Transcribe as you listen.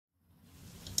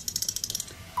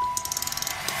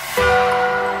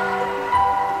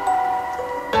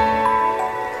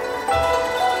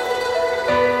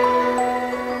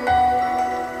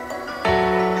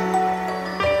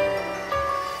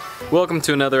Welcome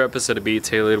to another episode of Be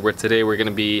Tailored, where today we're going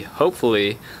to be,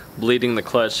 hopefully, bleeding the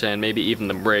clutch and maybe even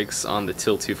the brakes on the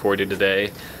Till 240 today.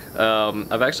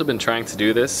 I've actually been trying to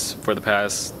do this for the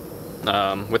past,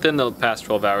 within the past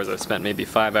 12 hours. I've spent maybe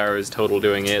 5 hours total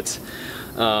doing it.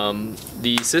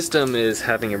 The system is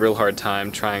having a real hard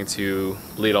time trying to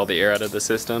bleed all the air out of the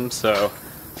system, so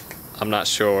I'm not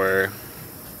sure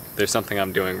there's something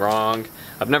I'm doing wrong.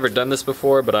 I've never done this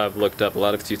before, but I've looked up a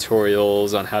lot of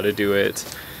tutorials on how to do it,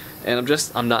 and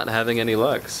I'm not having any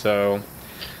luck. So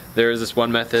there's this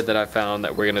one method that I found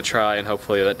that we're gonna try, and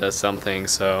hopefully that does something.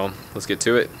 So let's get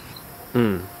to it.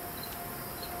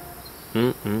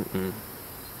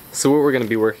 So what we're gonna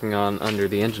be working on under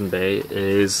the engine bay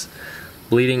is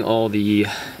bleeding all the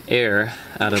air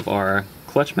out of our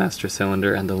clutch master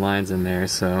cylinder and the lines in there.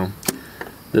 So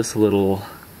this little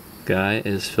guy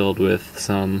is filled with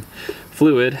some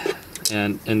fluid,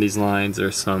 and in these lines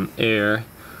there's some air.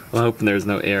 Well, I'm hoping there's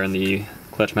no air in the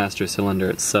clutch master cylinder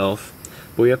itself,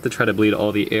 but we have to try to bleed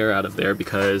all the air out of there,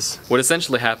 because what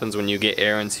essentially happens when you get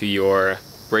air into your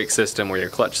brake system or your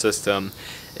clutch system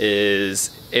is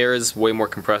air is way more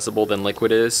compressible than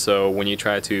liquid is. So when you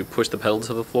try to push the pedal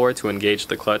to the floor to engage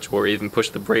the clutch, or even push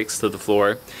the brakes to the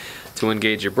floor to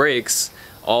engage your brakes,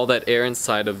 all that air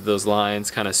inside of those lines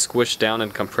kind of squish down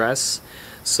and compress,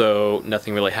 so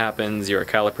nothing really happens. Your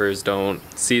calipers don't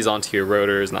seize onto your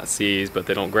rotors, not seize, but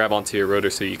they don't grab onto your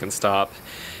rotor so you can stop,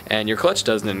 and your clutch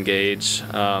doesn't engage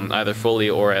either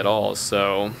fully or at all.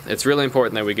 So it's really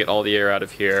important that we get all the air out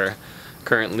of here.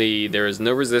 Currently there is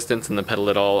no resistance in the pedal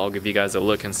at all. I'll give you guys a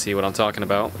look and see what I'm talking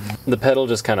about. The pedal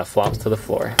just kind of flops to the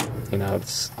floor. You know,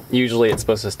 usually it's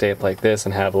supposed to stay up like this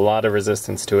and have a lot of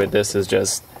resistance to it. This is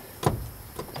just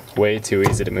way too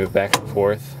easy to move back and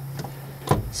forth.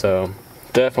 So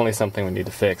definitely something we need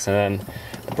to fix. And then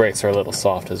the brakes are a little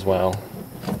soft as well.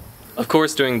 Of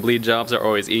course, doing bleed jobs are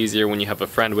always easier when you have a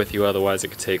friend with you, otherwise it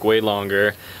could take way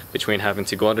longer between having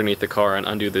to go underneath the car and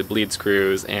undo the bleed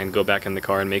screws and go back in the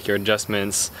car and make your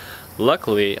adjustments.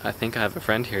 Luckily, I think I have a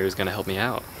friend here who's going to help me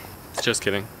out. Just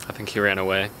kidding. I think he ran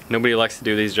away. Nobody likes to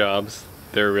do these jobs.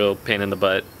 They're a real pain in the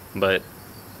butt, but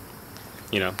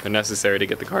you know, they're necessary to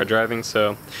get the car driving,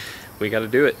 so we gotta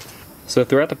do it. So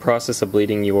throughout the process of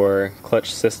bleeding your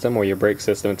clutch system or your brake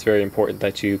system, it's very important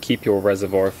that you keep your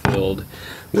reservoir filled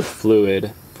with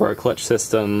fluid. For our clutch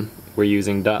system, we're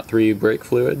using .3 brake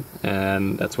fluid,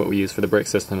 and that's what we use for the brake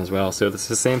system as well. So this is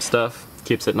the same stuff,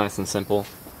 keeps it nice and simple.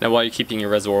 Now while you're keeping your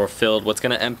reservoir filled, what's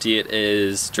gonna empty it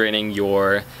is draining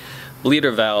your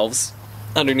bleeder valves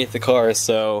underneath the car.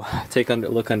 So take a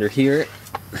look under here.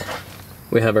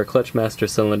 We have our clutch master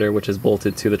cylinder, which is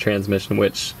bolted to the transmission,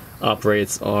 which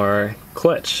operates our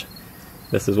clutch.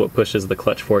 This is what pushes the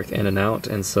clutch fork in and out,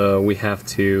 and so we have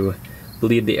to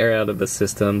bleed the air out of the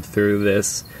system through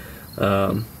this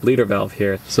bleeder valve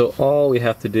here. So all we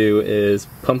have to do is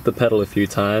pump the pedal a few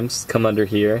times, come under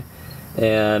here,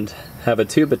 and have a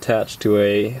tube attached to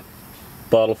a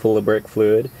bottle full of brake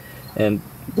fluid, and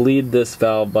bleed this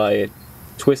valve by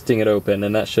twisting it open,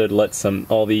 and that should let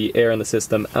all the air in the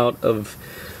system out of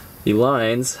the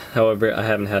lines. However, I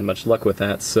haven't had much luck with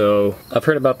that, so I've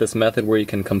heard about this method where you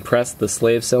can compress the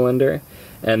slave cylinder,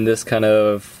 and this kind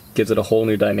of gives it a whole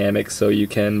new dynamic, so you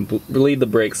can bleed the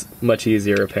brakes much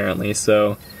easier apparently.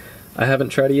 So I haven't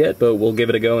tried it yet, but we'll give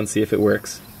it a go and see if it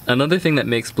works. Another thing that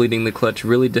makes bleeding the clutch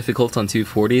really difficult on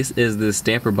 240s is this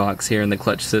damper box here in the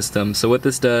clutch system. So what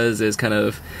this does is kind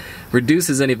of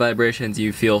reduces any vibrations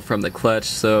you feel from the clutch,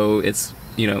 so it's,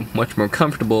 you know, much more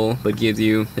comfortable, but gives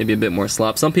you maybe a bit more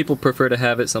slop. Some people prefer to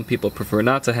have it, some people prefer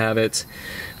not to have it.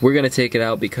 We're going to take it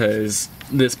out because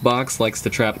this box likes to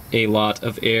trap a lot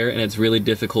of air, and it's really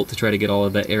difficult to try to get all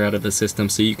of that air out of the system.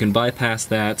 So you can bypass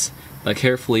that by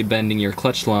carefully bending your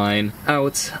clutch line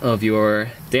out of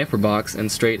your damper box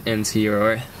and straight into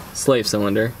your slave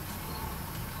cylinder.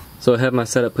 So I have my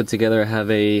setup put together. I have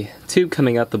a tube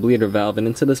coming out the bleeder valve and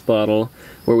into this bottle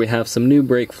where we have some new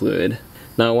brake fluid.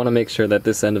 Now I want to make sure that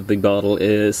this end of the bottle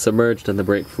is submerged in the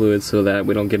brake fluid so that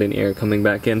we don't get any air coming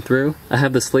back in through. I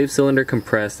have the slave cylinder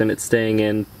compressed and it's staying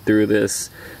in through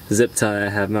this zip tie I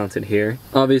have mounted here.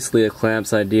 Obviously a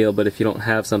clamp's ideal, but if you don't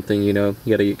have something, you know,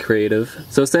 you gotta get creative.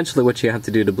 So essentially what you have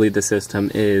to do to bleed the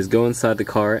system is go inside the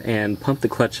car and pump the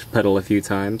clutch pedal a few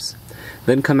times,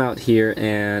 then come out here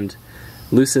and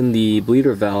loosen the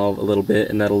bleeder valve a little bit,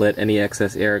 and that'll let any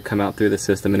excess air come out through the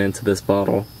system and into this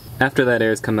bottle. After that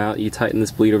air's come out, you tighten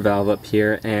this bleeder valve up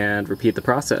here and repeat the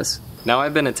process. Now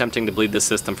I've been attempting to bleed this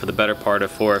system for the better part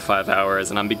of 4 or 5 hours,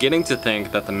 and I'm beginning to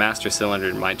think that the master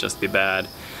cylinder might just be bad.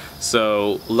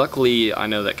 So luckily I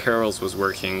know that Carol's was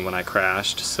working when I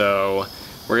crashed, so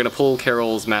We're gonna pull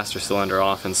Carol's master cylinder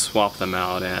off and swap them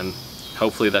out, and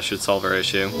hopefully that should solve our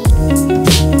issue.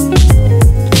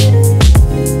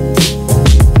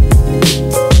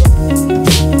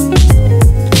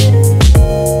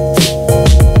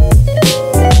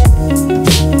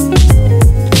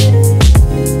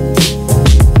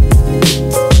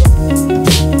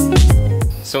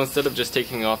 So instead of just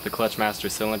taking off the clutch master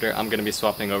cylinder, I'm going to be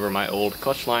swapping over my old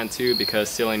clutch line too, because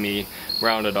silly me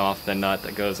rounded off the nut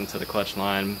that goes into the clutch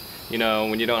line. You know,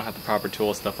 when you don't have the proper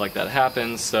tools, stuff like that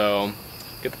happens, so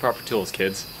get the proper tools,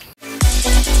 kids.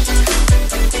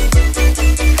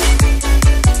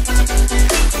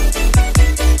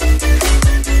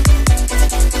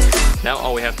 Now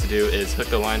all we have to do is hook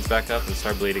the lines back up and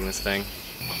start bleeding this thing.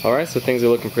 Alright, so things are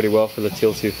looking pretty well for the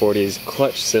Teal 240's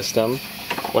clutch system.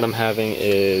 What I'm having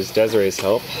is Desiree's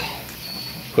help,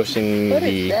 pushing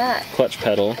the clutch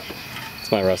pedal. It's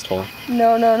my rust hole.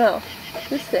 No, no, no.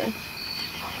 This thing.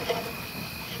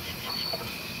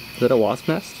 Is that a wasp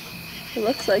nest? It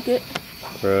looks like it.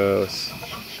 Gross.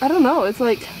 I don't know, it's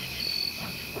like...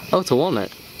 Oh, it's a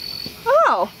walnut.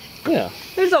 Oh! Yeah.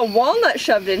 There's a walnut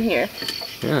shoved in here.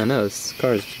 Yeah, I know. This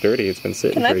car is dirty. It's been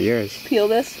sitting for years. Peel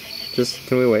this?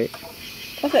 Can we wait?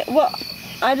 Okay, well,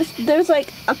 there's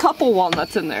like a couple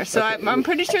walnuts in there, so okay. I'm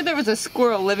pretty sure there was a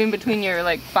squirrel living between your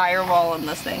like firewall and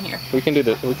this thing here. We can do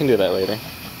that later.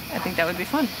 I think that would be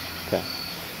fun. Okay.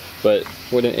 But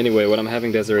anyway, what I'm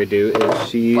having Desiree do is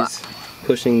she's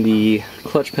pushing the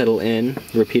clutch pedal in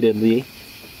repeatedly,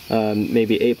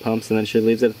 maybe 8 pumps, and then she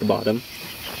leaves it at the bottom.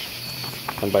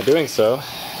 And by doing so,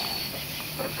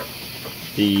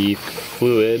 the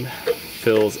fluid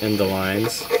fills in the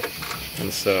lines,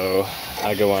 and so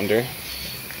I go under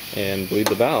and bleed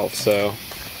the valve. So,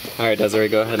 alright Desiree,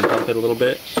 go ahead and pump it a little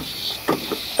bit.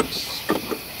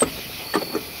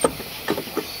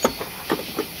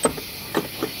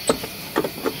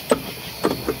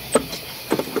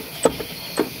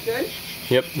 Good?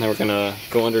 Yep, now we're gonna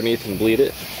go underneath and bleed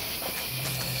it.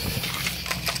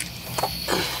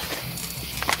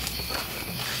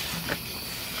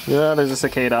 Yeah, there's a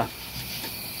cicada.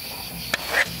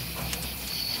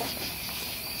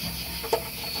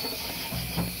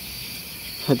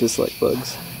 I dislike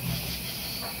bugs.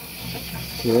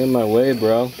 You're in my way,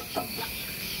 bro.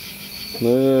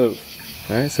 Move.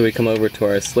 Alright, so we come over to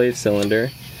our slave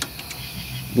cylinder,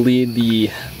 bleed the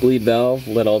bleed valve,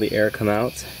 let all the air come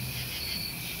out.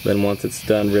 Then once it's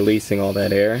done releasing all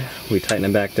that air, we tighten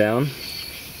it back down,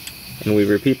 and we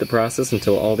repeat the process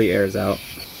until all the air is out.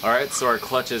 Alright, so our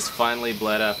clutch is finally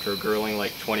bled after grueling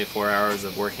like 24 hours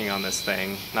of working on this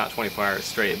thing. Not 24 hours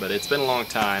straight, but it's been a long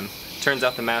time. Turns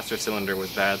out the master cylinder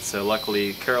was bad, so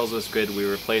luckily Carol's was good. We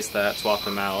replaced that, swapped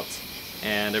them out,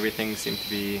 and everything seemed to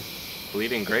be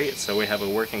bleeding great. So we have a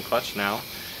working clutch now.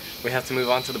 We have to move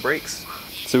on to the brakes.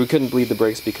 So we couldn't bleed the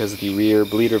brakes because the rear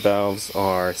bleeder valves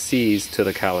are C's to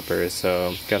the calipers,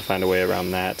 so gotta find a way around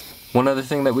that. One other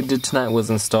thing that we did tonight was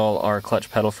install our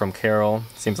clutch pedal from Carol.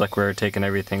 Seems like we're taking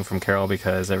everything from Carol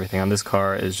because everything on this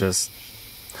car is just...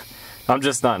 I'm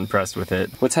just not impressed with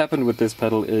it. What's happened with this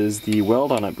pedal is the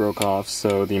weld on it broke off,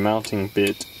 so the mounting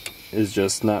bit is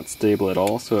just not stable at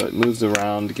all, so it moves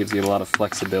around, gives you a lot of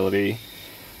flexibility,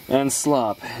 and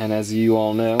slop. And as you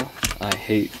all know, I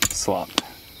hate slop.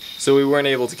 So we weren't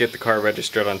able to get the car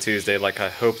registered on Tuesday like I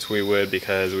hoped we would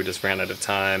because we just ran out of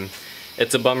time.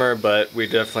 It's a bummer, but we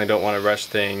definitely don't want to rush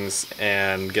things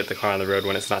and get the car on the road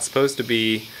when it's not supposed to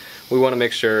be. We want to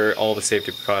make sure all the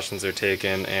safety precautions are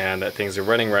taken and that things are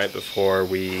running right before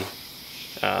we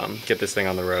get this thing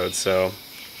on the road, so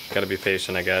gotta be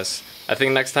patient, I guess. I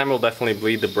think next time we'll definitely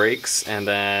bleed the brakes, and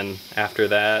then after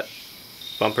that,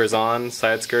 bumpers on,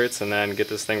 side skirts, and then get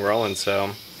this thing rolling. So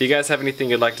if you guys have anything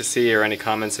you'd like to see or any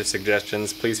comments or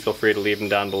suggestions, please feel free to leave them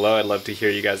down below. I'd love to hear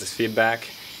you guys' feedback.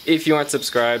 If you aren't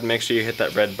subscribed, make sure you hit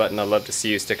that red button. I'd love to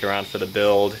see you stick around for the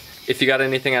build. If you got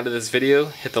anything out of this video,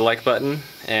 hit the like button,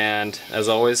 and as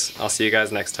always, I'll see you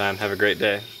guys next time. Have a great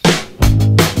day.